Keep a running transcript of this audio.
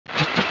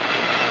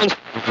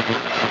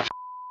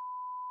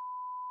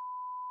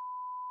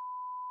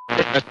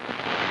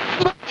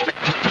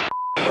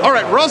All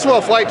right,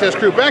 Roswell Flight Test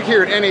Crew back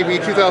here at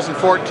NAB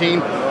 2014,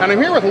 and I'm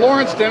here with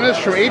Lawrence Dennis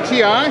from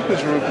ATI,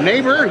 who's a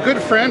neighbor and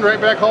good friend right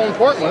back home in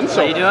Portland.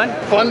 So how you doing?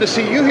 Fun to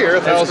see you here,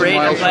 1,000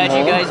 miles from home. I'm glad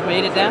you guys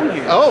made it down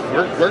here. Oh,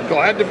 we're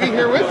glad to be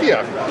here with you.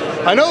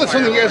 I know that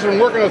something you guys have been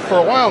working with for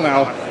a while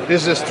now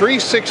is this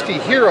 360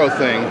 Hero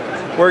thing,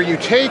 where you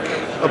take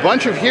a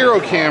bunch of Hero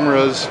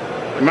cameras,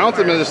 mount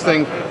them in this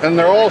thing, and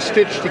they're all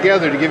stitched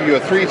together to give you a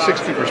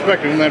 360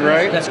 perspective. Isn't that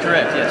right? That's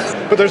correct, yes.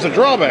 But there's a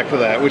drawback to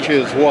that, which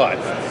is what?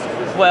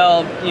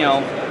 Well, you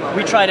know,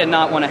 we try to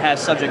not want to have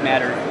subject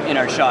matter in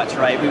our shots,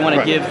 right? We want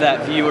to give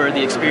that viewer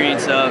the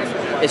experience of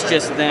it's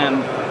just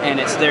them and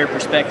it's their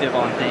perspective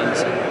on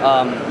things.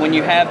 When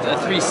you have a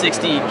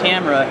 360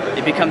 camera,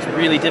 it becomes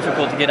really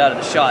difficult to get out of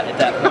the shot at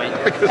that point,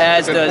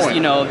 as does,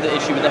 you know, the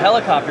issue with the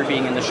helicopter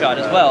being in the shot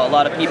as well. A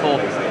lot of people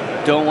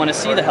don't want to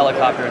see the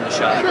helicopter in the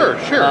shot. Sure,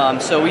 sure.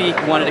 So we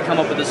wanted to come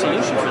up with a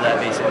solution for that,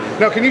 basically.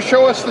 Now, can you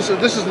show us this?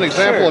 This is an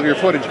example of your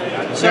footage.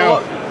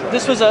 So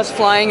this was us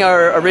flying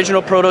our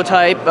original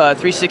prototype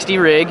 360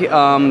 rig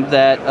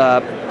that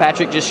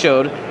Patrick just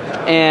showed,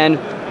 and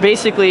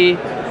basically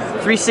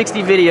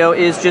 360 video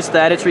is just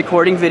that. It's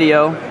recording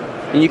video,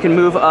 and you can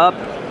move up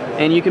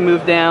and you can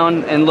move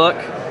down and look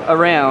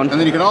around. And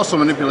then you can also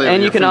manipulate it with your finger.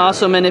 And you can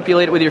also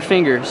manipulate it with your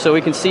finger, so we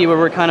can see where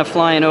we're kind of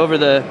flying over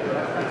the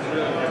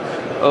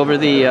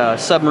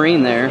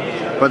submarine there.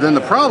 But then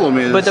the problem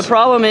is... But the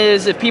problem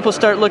is, if people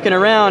start looking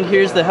around,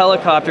 here's the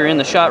helicopter in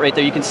the shot right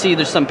there. You can see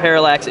there's some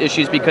parallax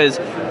issues because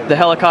the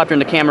helicopter and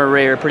the camera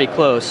array are pretty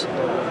close.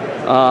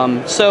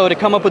 So to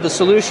come up with a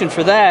solution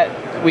for that,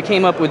 we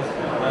came up with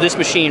this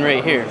machine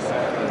right here.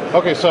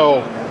 Okay,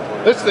 so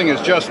this thing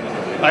is just...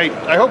 I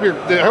hope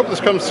this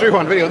comes through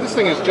on video. This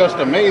thing is just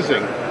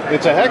amazing.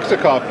 It's a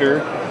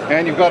hexacopter,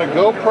 and you've got a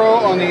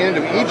GoPro on the end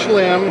of each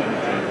limb,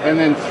 and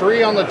then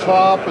 3 on the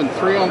top and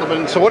 3 on the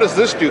bottom. So what does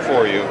this do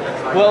for you?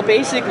 Well,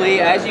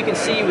 basically, as you can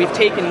see, we've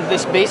taken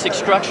this basic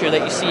structure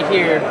that you see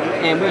here,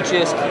 and we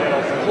just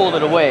pulled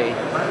it away,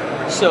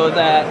 so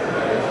that,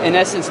 in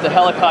essence, the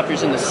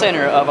helicopter's in the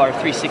center of our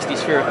 360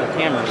 spherical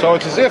camera. So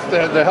it's as if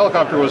the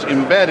helicopter was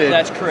embedded.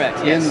 That's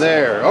correct, yes. In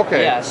there.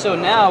 Okay. Yeah. So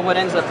now what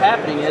ends up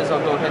happening is, I'll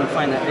go ahead and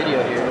find that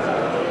video here.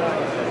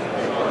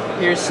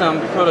 Here's some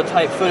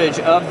prototype footage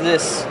of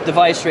this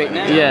device right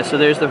now. Yeah. So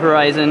there's the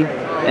horizon.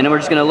 And then we're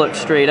just going to look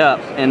straight up,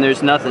 and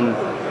there's nothing.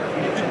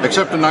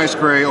 Except a nice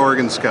gray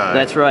Oregon sky.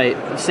 That's right.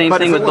 Same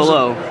thing with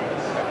below.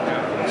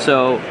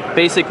 So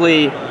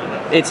basically,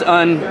 it's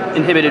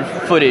uninhibited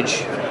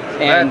footage.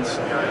 And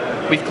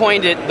we've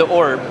coined it the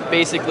orb.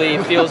 Basically,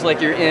 it feels like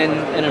you're in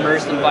an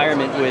immersed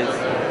environment with,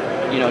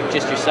 you know,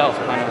 just yourself,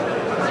 kind of.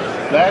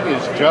 That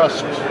is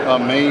just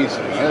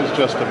amazing. That is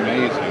just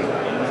amazing.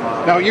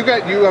 Now you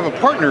have a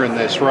partner in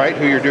this, right?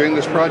 Who you're doing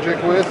this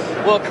project with?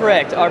 Well,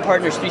 correct. Our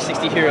partner's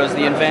 360 Heroes,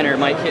 the inventor,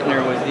 Mike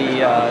Hittner, with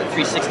the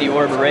 360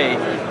 orb array.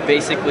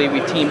 Basically,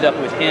 we teamed up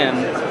with him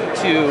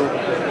to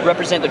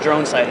represent the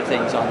drone side of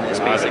things on this,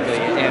 basically.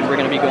 And we're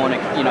going to be going,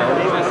 you know,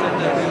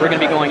 we're going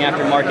to be going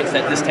after markets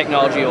that this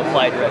technology will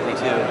apply directly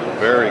to.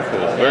 Very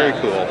cool. Very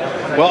cool.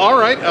 Well, all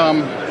right.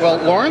 Well,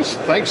 Lawrence,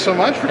 thanks so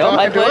much for talking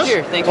to us. My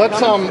pleasure. Thanks for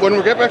coming. When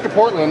we get back to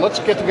Portland, let's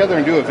get together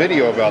and do a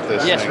video about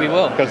this. Yes, we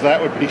will. Because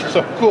that would be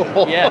so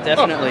cool. Yeah,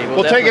 definitely.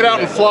 We'll take it out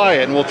and fly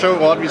it, and we'll show.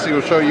 Well, obviously,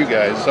 we'll show you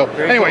guys. So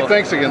anyway,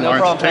 thanks again,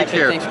 Lawrence. No problem. Take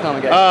care. Thanks for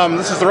coming, guys.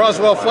 This is the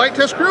Roswell Flight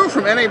Test Crew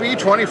from NAB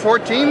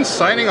 2014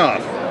 signing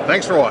off.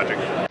 Thanks for watching.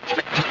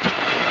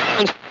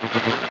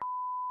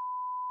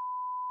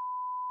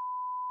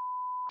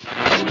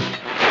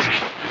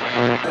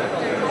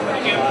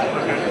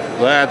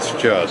 That's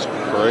just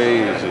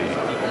crazy.